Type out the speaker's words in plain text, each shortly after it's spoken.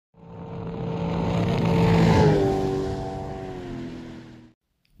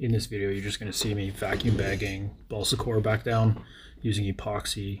In this video, you're just going to see me vacuum bagging balsa core back down using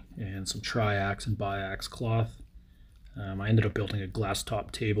epoxy and some triax and biax cloth. I ended up building a glass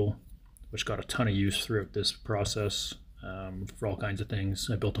top table, which got a ton of use throughout this process for all kinds of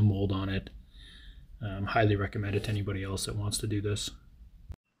things. I built a mold on it. Highly recommend it to anybody else that wants to do this.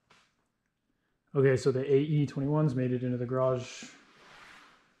 Okay, so the AE21's made it into the garage.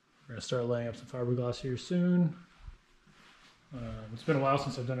 We're going to start laying up some fiberglass here soon. It's been a while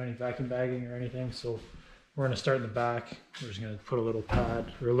since I've done any vacuum bagging or anything, so we're going to start in the back. We're just going to put a little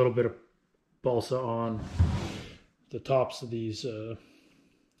pad or a little bit of balsa on the tops of these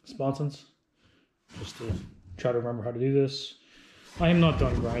sponsons, just to try to remember how to do this. I am not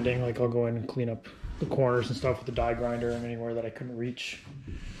done grinding. Like, I'll go in and clean up the corners and stuff with the die grinder and anywhere that I couldn't reach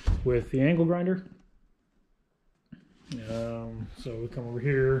with the angle grinder. So we come over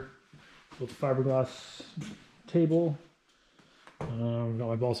here, built the fiberglass table. Got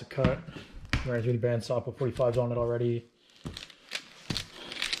my balsa cut, ran through the bandsaw, put 45s on it already.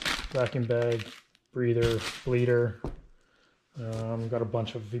 Vacuum bag, breather, bleeder. Got a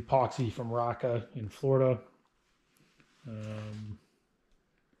bunch of epoxy from Raka in Florida.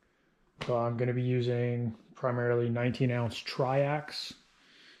 So I'm going to be using primarily 19-ounce triax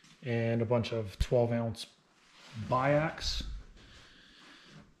and a bunch of 12-ounce biax.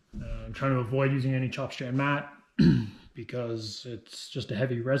 I'm trying to avoid using any chop strand mat because it's just a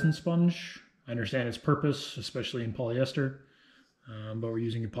heavy resin sponge. I understand its purpose, especially in polyester, but we're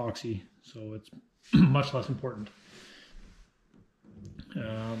using epoxy, so it's much less important.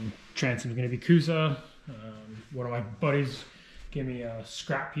 Transom's going to be Kusa. One of my buddies gave me a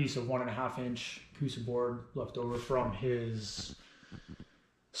scrap piece of 1.5-inch Kusa board left over from his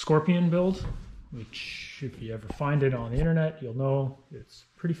Scorpion build, which if you ever find it on the internet, you'll know it's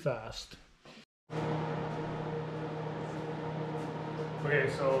pretty fast.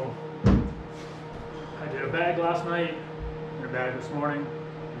 Okay, so I did a bag last night and a bag this morning.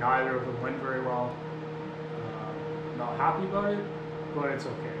 Neither of them went very well. Not happy about it, but it's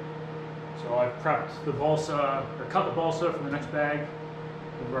okay. So I've prepped the balsa, or cut the balsa for the next bag.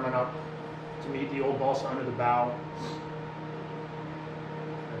 I'm running up to meet the old balsa under the bow.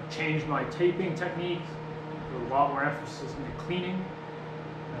 I've changed my taping technique, with a lot more emphasis into cleaning.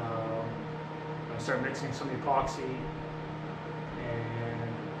 I start mixing some epoxy, and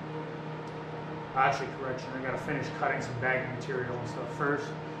actually, correction, I gotta finish cutting some bagging material and stuff first.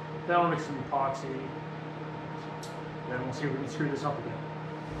 Then I'll mix some epoxy. Then we'll see if we can screw this up again.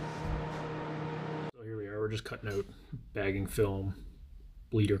 So here we are, we're just cutting out bagging film,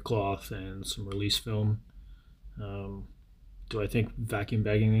 bleeder cloth, and some release film. Do I think vacuum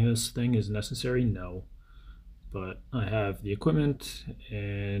bagging this thing is necessary? No. But I have the equipment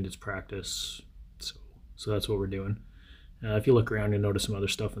and it's practice, so that's what we're doing. If you look around, you'll notice some other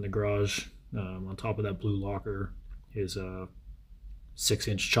stuff in the garage. On top of that blue locker is a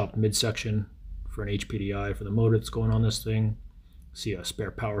 6-inch chopped midsection for an HPDI for the motor that's going on this thing. See a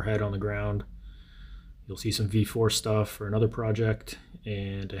spare power head on the ground. You'll see some V4 stuff for another project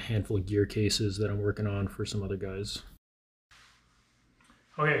and a handful of gear cases that I'm working on for some other guys.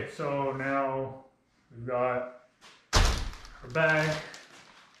 Okay, so now we've got our bag,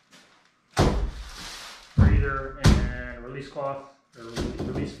 breather, and release cloth, or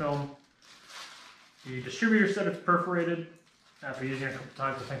release film. The distributor said it's perforated. After using it a couple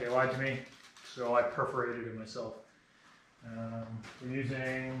times, I think they lied to me, so I perforated it myself. We're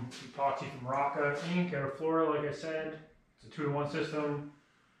using epoxy from Raka Inc. out of Florida, like I said. It's a 2-to-1 system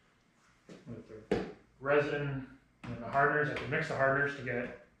with the resin and the hardeners. I can mix the hardeners to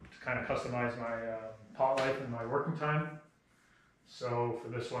kind of customize my pot life and my working time. So for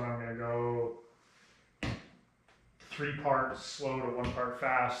this one, I'm going to go 3 parts slow to 1 part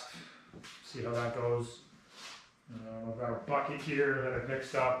fast. See how that goes. I've got a bucket here that I've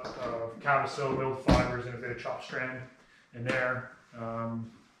mixed up of cabosil milled fibers and a bit of chopped strand in there,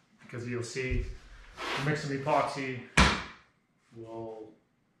 because you'll see, mix some epoxy, we'll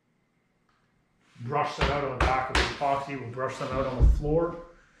brush that out on the back of the epoxy, we'll brush them out on the floor.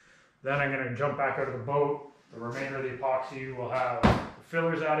 Then I'm going to jump back out of the boat. The remainder of the epoxy will have the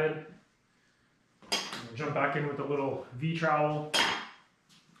fillers added. We'll jump back in with a little V-trowel,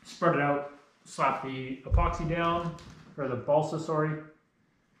 spread it out, slap the epoxy down, or the balsa, sorry,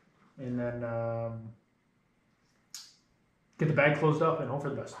 and then get the bag closed up and hope for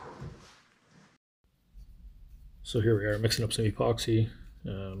the best. So here we are, mixing up some epoxy.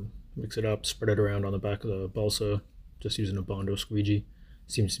 Mix it up, spread it around on the back of the balsa, just using a Bondo squeegee.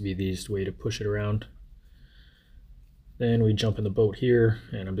 Seems to be the easiest way to push it around. Then we jump in the boat here,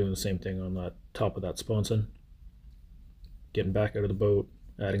 and I'm doing the same thing on that top of that sponson. Getting back out of the boat,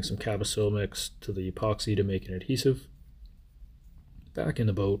 adding some cabosil mix to the epoxy to make an adhesive. Back in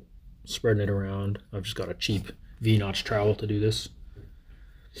the boat, spreading it around. I've just got a cheap V-notch trowel to do this.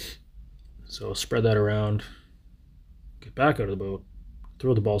 So spread that around, get back out of the boat,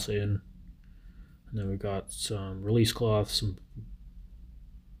 throw the balsa in, and then we've got some release cloth, some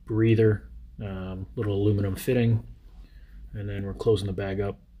breather, little aluminum fitting, and then we're closing the bag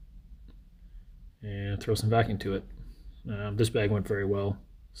up and throw some vacuum to it. This bag went very well,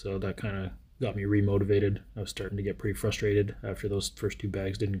 so that kind of got me remotivated. I was starting to get pretty frustrated after those first two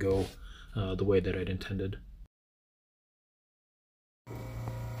bags didn't go the way that I'd intended.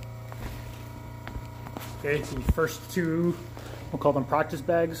 Okay, the first two, we'll call them practice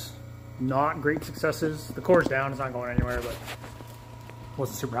bags. Not great successes. The core's down, it's not going anywhere, but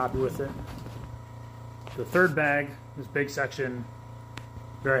wasn't super happy with it. The third bag, this big section,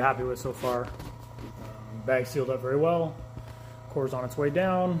 very happy with so far. Bag sealed up very well. Core's on its way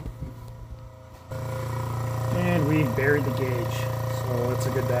down. And we buried the gauge, so it's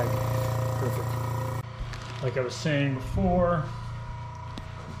a good bag. Perfect. Like I was saying before,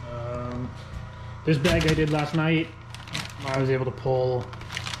 this bag I did last night, I was able to pull,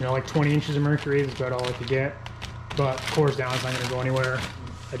 like 20 inches of mercury. That's about all I could get. But core's down, it's not going to go anywhere.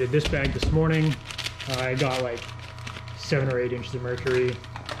 I did this bag this morning. I got like 7 or 8 inches of mercury.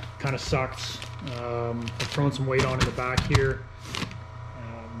 Kind of sucks. I've thrown some weight on in the back here.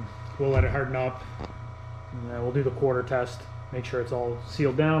 We'll let it harden up. And then we'll do the quarter test. Make sure it's all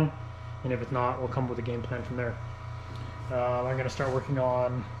sealed down. And if it's not, we'll come up with a game plan from there. I'm going to start working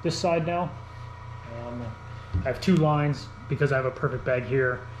on this side now. I have 2 lines because I have a perfect bag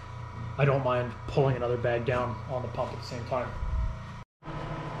here. I don't mind pulling another bag down on the pump at the same time.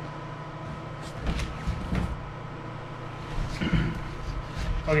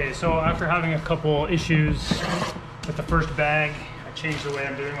 Okay, so after having a couple issues with the first bag, I changed the way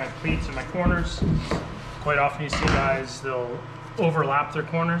I'm doing my pleats and my corners. Quite often you see guys, they'll overlap their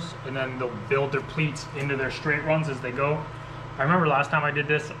corners and then they'll build their pleats into their straight runs as they go. I remember last time I did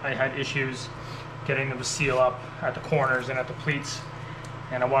this, I had issues getting them to seal up at the corners and at the pleats.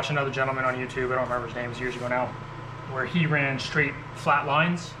 And I watched another gentleman on YouTube, I don't remember his name, it was years ago now, where he ran straight flat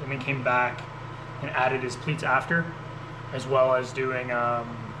lines and then came back and added his pleats after, as well as doing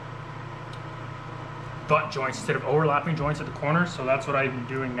butt joints instead of overlapping joints at the corners. So that's what I'm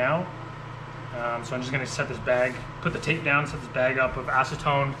doing now. So I'm just going to set this bag, put the tape down, set this bag up of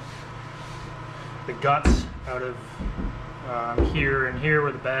acetone, the guts out of here and here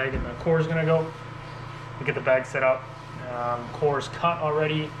where the bag and the core is going to go. We'll get the bag set up. Core's cut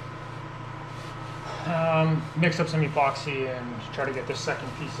already. Mix up some epoxy and try to get this second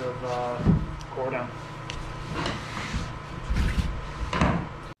piece of core down.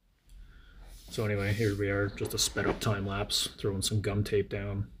 So anyway, here we are, just a sped up time lapse, throwing some gum tape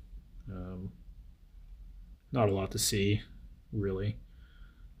down. Not a lot to see, really.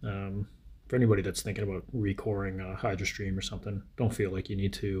 For anybody that's thinking about recoring a Hydrostream or something, don't feel like you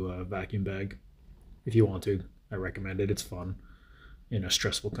need to vacuum bag. If you want to, I recommend it. It's fun in a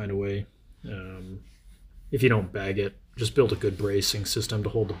stressful kind of way. If you don't bag it, just build a good bracing system to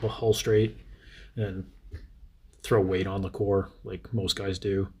hold the hull straight and throw weight on the core like most guys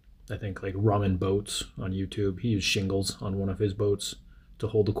do. I think like Rummin Boats on YouTube, he used shingles on one of his boats to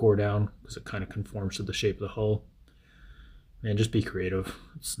hold the core down because it kind of conforms to the shape of the hull. And just be creative.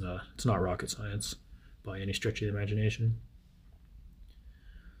 It's not rocket science by any stretch of the imagination.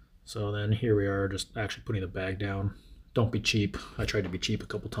 So then here we are, just actually putting the bag down. Don't be cheap. I tried to be cheap a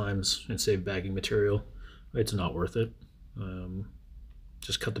couple times and save bagging material. It's not worth it.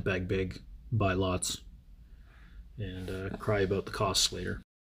 Just cut the bag big, buy lots, and cry about the costs later.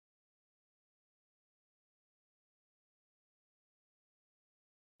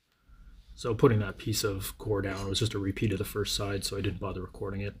 So putting that piece of core down was just a repeat of the first side, so I didn't bother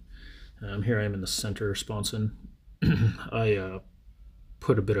recording it. Here I am in the center sponson. I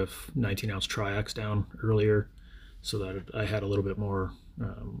put a bit of 19-ounce triax down earlier so that I had a little bit more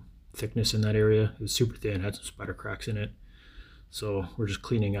thickness in that area. It was super thin, had some spider cracks in it. So we're just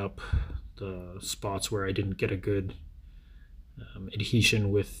cleaning up the spots where I didn't get a good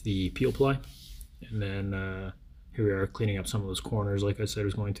adhesion with the peel ply. And then here we are cleaning up some of those corners like I said I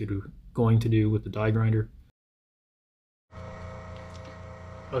was going to do with the die grinder.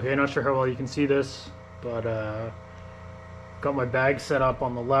 Okay, not sure how well you can see this, but got my bag set up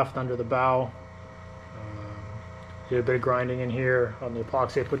on the left under the bow. Did a bit of grinding in here on the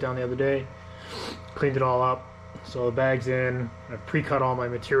epoxy I put down the other day. Cleaned it all up. So the bag's in. I've pre-cut all my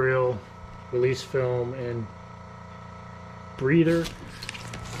material, release film and breather.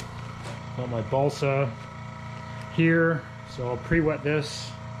 Got my balsa here, so I'll pre-wet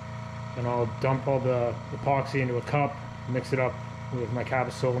this. and I'll dump all the epoxy into a cup, mix it up with my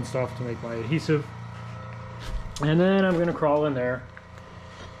cabosil and stuff to make my adhesive. And then I'm gonna crawl in there,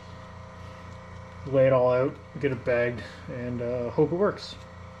 lay it all out, get it bagged, and hope it works.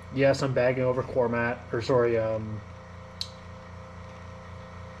 Yes, I'm bagging over core mat, or sorry,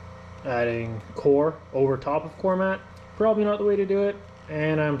 adding core over top of core mat. Probably not the way to do it,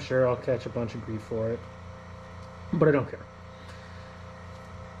 and I'm sure I'll catch a bunch of grief for it, but I don't care.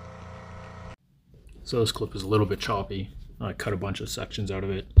 So this clip is a little bit choppy. I cut a bunch of sections out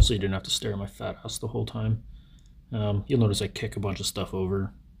of it so you didn't have to stare at my fat ass the whole time. You'll notice I kick a bunch of stuff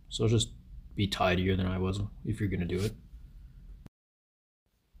over, so just be tidier than I was if you're gonna do it.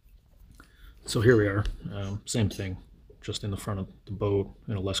 So here we are, same thing, just in the front of the boat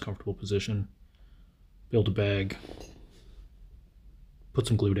in a less comfortable position. Build a bag, put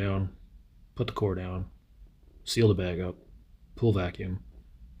some glue down, put the core down, seal the bag up, pull vacuum,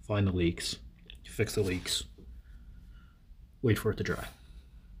 find the leaks, fix the leaks, wait for it to dry.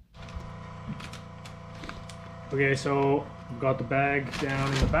 Okay, so I've got the bag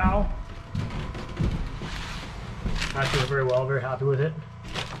down in the bow. Actually, very well, very happy with it.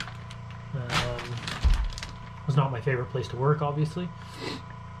 It's not my favorite place to work, obviously,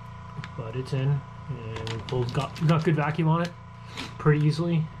 but it's in, and we got good vacuum on it pretty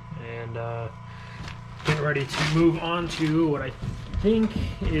easily, and getting ready to move on to what I think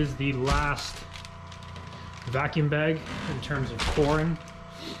is the last vacuum bag in terms of coring.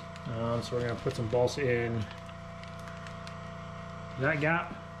 So we're going to put some balsa in that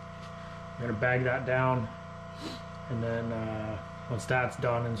gap. I'm going to bag that down, and then once that's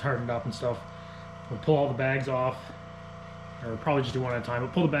done and it's hardened up and stuff, we'll pull all the bags off, or probably just do one at a time,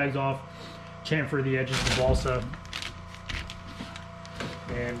 but pull the bags off, chamfer the edges of the balsa,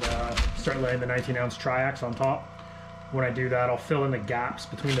 and start laying the 19-ounce triax on top. When I do that, I'll fill in the gaps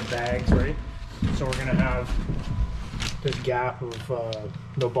between the bags, right? So we're gonna have this gap of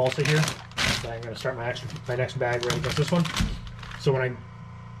no balsa here. So I'm gonna start my next bag right against this one. So when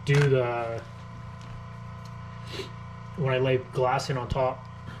I lay glass in on top,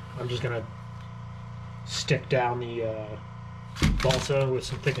 I'm just gonna stick down the balsa with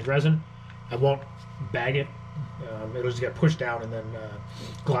some thickened resin. I won't bag it. It'll just get pushed down and then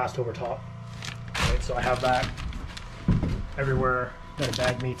glassed over top. Right, so I have that everywhere that a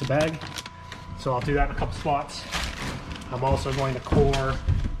bag meets a bag. So I'll do that in a couple spots. I'm also going to core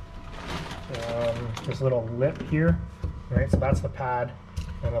this little lip here. Right, so that's the pad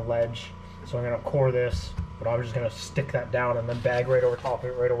and a ledge. So I'm going to core this, but I'm just going to stick that down and then bag right over top of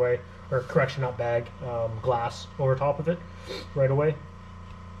it right away. Or correction, not bag, glass over top of it right away.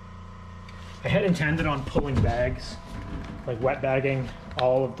 I had intended on pulling bags, like wet bagging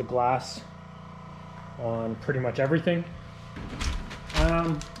all of the glass on pretty much everything.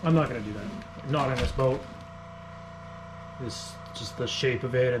 I'm not going to do that. Not in this boat. This, just the shape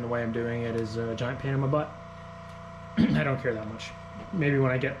of it and the way I'm doing it is a giant pain in my butt. I don't care that much. Maybe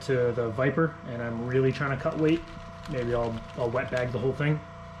when I get to the Viper and I'm really trying to cut weight, maybe I'll wet bag the whole thing.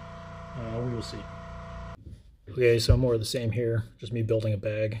 We will see. Okay, so more of the same here, just me building a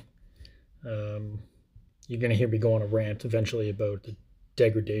bag. You're going to hear me go on a rant eventually about the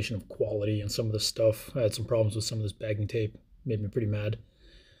degradation of quality and some of this stuff. I had some problems with some of this bagging tape, made me pretty mad.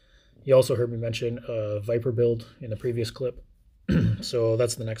 You also heard me mention a Viper build in the previous clip. So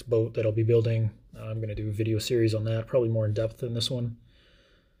that's the next boat that I'll be building. I'm going to do a video series on that, probably more in depth than this one.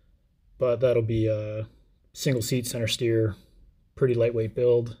 But that'll be a single seat center steer, pretty lightweight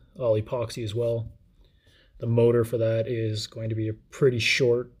build, all epoxy as well. The motor for that is going to be a pretty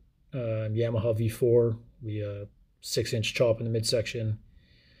short Yamaha V4. We 6-inch chop in the midsection.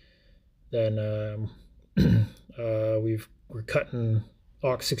 Then we're cutting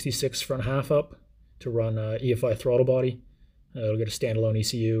aux 66 front half up to run EFI throttle body. It'll get a standalone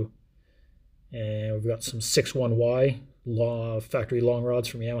ECU. And we've got some 6.1Y factory long rods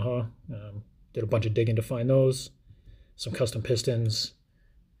from Yamaha. Did a bunch of digging to find those. Some custom pistons.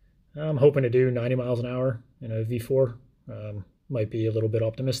 I'm hoping to do 90 miles an hour in a V4. Might be a little bit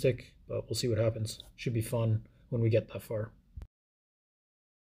optimistic, but we'll see what happens. Should be fun when we get that far.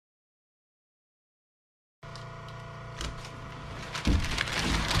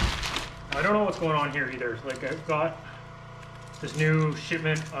 I don't know what's going on here either. Like, I've got this new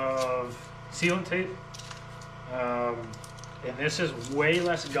shipment of sealant tape, and this is way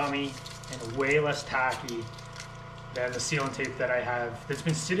less gummy and way less tacky than the sealant tape that I have that's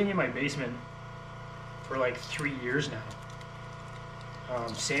been sitting in my basement for like 3 years now.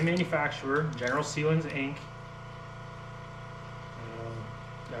 Same manufacturer, General Sealants Inc.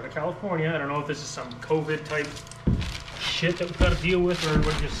 Out of California. I don't know if this is some COVID type shit that we've got to deal with, or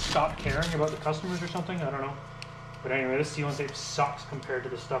everybody just stopped caring about the customers or something. I don't know. But anyway, this sealant tape sucks compared to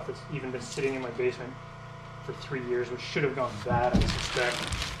the stuff that's even been sitting in my basement for 3 years, which should have gone bad, I suspect.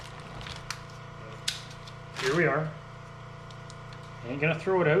 But here we are. Ain't gonna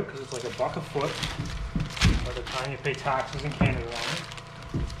throw it out because it's like $1 a foot by the time you pay taxes in Canada on it.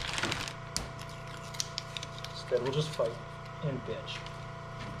 Instead, we'll just fight and bitch.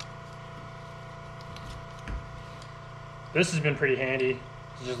 This has been pretty handy.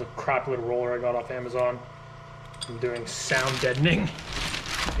 This is just a crap little roller I got off Amazon. I'm doing sound deadening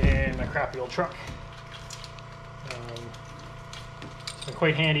in a crappy old truck. It's been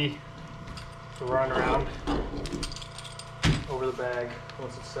quite handy to run around over the bag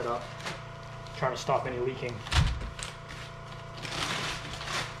once it's set up, trying to stop any leaking.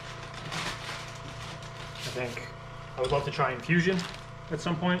 I think I would love to try infusion at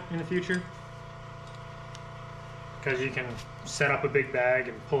some point in the future, because you can set up a big bag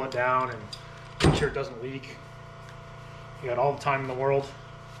and pull it down and make sure it doesn't leak. You got all the time in the world,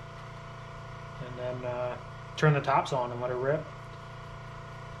 and then turn the tops on and let it rip.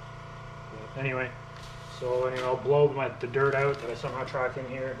 But anyway, I'll blow the dirt out that I somehow tracked in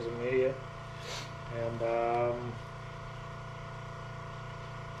here because I'm an idiot, and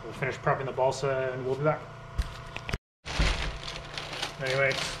we'll finish prepping the balsa and we'll be back. Anyway,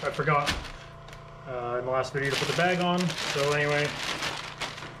 I forgot in the last video to put the bag on, so anyway,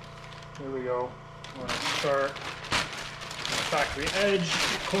 here we go. We're going to start factory edge,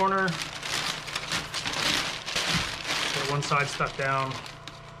 corner, get one side stuck down,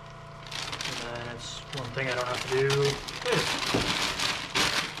 and then it's one thing I don't have to do is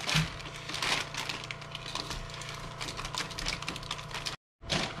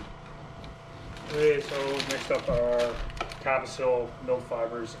okay, so mixed up our cabosil, milled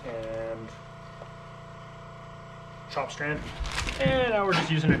fibers, and chop strand, and now we're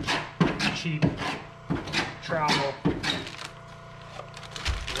just using a cheap trowel.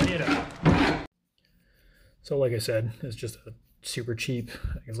 So like I said, it's just a super cheap,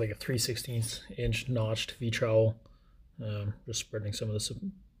 I think it's like a 3/16 inch notched V-trowel. Just spreading some of this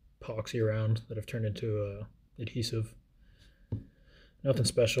epoxy around that I've turned into adhesive. Nothing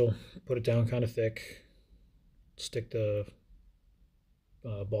special. Put it down kind of thick. Stick the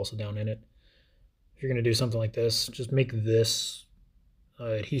balsa down in it. If you're going to do something like this, just make this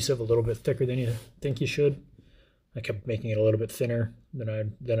adhesive a little bit thicker than you think you should. I kept making it a little bit thinner than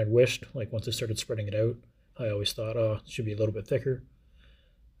I'd wished. Like once I started spreading it out, I always thought, oh, it should be a little bit thicker.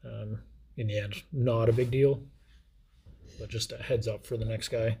 In the end, not a big deal, but just a heads up for the next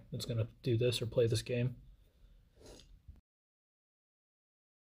guy that's gonna do this or play this game.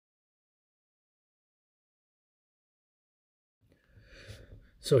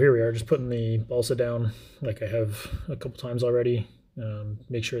 So here we are, just putting the balsa down like I have a couple times already.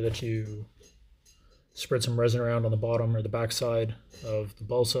 Make sure that you spread some resin around on the bottom or the back side of the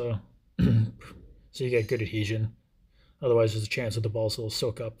balsa so you get good adhesion. Otherwise, there's a chance that the balsa will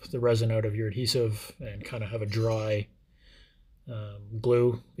soak up the resin out of your adhesive and kind of have a dry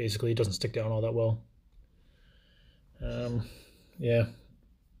glue. Basically, it doesn't stick down all that well. Yeah,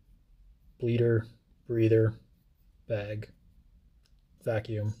 bleeder, breather, bag,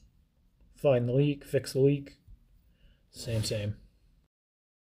 vacuum, find the leak, fix the leak, same.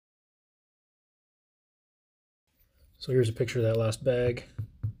 So here's a picture of that last bag,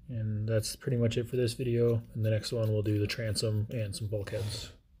 and that's pretty much it for this video. In the next one, we'll do the transom and some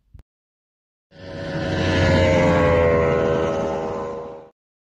bulkheads.